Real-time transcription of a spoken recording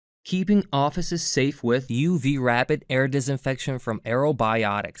Keeping offices safe with UV rapid air disinfection from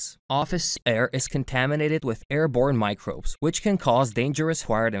Aerobiotix. Office air is contaminated with airborne microbes, which can cause dangerous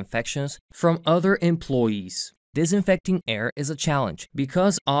acquired infections from other employees. Disinfecting air is a challenge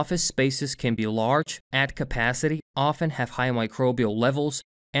because office spaces can be large, at capacity, often have high microbial levels,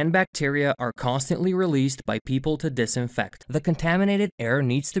 and bacteria are constantly released by people to disinfect. The contaminated air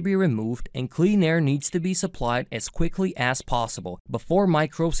needs to be removed and clean air needs to be supplied as quickly as possible before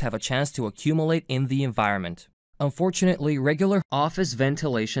microbes have a chance to accumulate in the environment. Unfortunately, regular office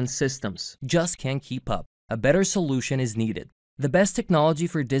ventilation systems just can't keep up. A better solution is needed. The best technology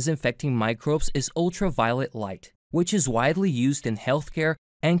for disinfecting microbes is ultraviolet light, which is widely used in healthcare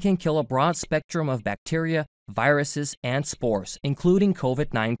and can kill a broad spectrum of bacteria, viruses, and spores, including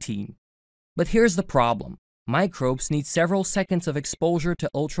COVID-19. But here's the problem. Microbes need several seconds of exposure to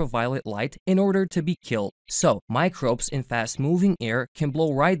ultraviolet light in order to be killed. So, microbes in fast-moving air can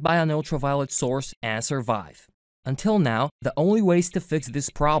blow right by an ultraviolet source and survive. Until now, the only ways to fix this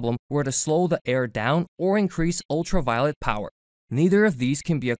problem were to slow the air down or increase ultraviolet power. Neither of these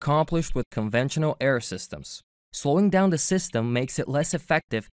can be accomplished with conventional air systems. Slowing down the system makes it less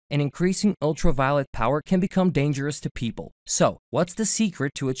effective, and increasing ultraviolet power can become dangerous to people. So, what's the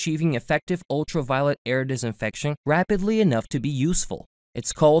secret to achieving effective ultraviolet air disinfection rapidly enough to be useful?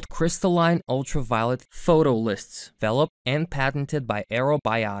 It's called crystalline ultraviolet photolysts, developed and patented by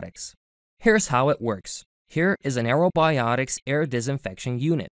Aerobiotix. Here's how it works. Here is an Aerobiotix air disinfection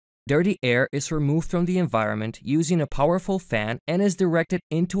unit. Dirty air is removed from the environment using a powerful fan and is directed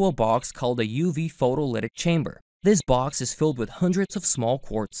into a box called a UV photolytic chamber. This box is filled with hundreds of small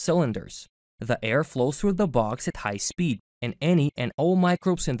quartz cylinders. The air flows through the box at high speed, and any and all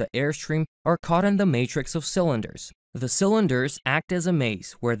microbes in the airstream are caught in the matrix of cylinders. The cylinders act as a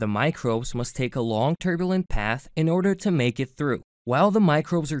maze where the microbes must take a long turbulent path in order to make it through. While the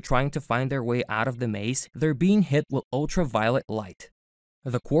microbes are trying to find their way out of the maze, they're being hit with ultraviolet light.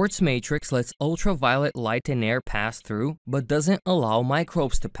 The quartz matrix lets ultraviolet light and air pass through, but doesn't allow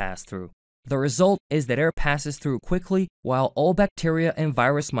microbes to pass through. The result is that air passes through quickly, while all bacteria and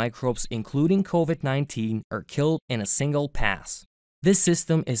virus microbes, including COVID-19, are killed in a single pass. This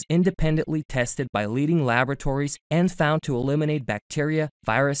system is independently tested by leading laboratories and found to eliminate bacteria,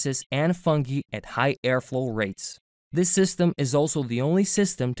 viruses, and fungi at high airflow rates. This system is also the only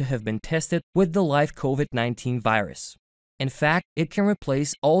system to have been tested with the live COVID-19 virus. In fact, it can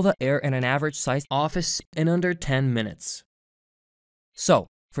replace all the air in an average-sized office in under 10 minutes. So,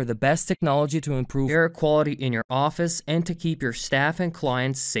 for the best technology to improve air quality in your office and to keep your staff and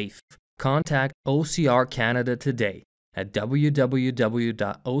clients safe, contact OCR Canada today at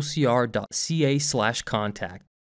www.ocr.ca/contact.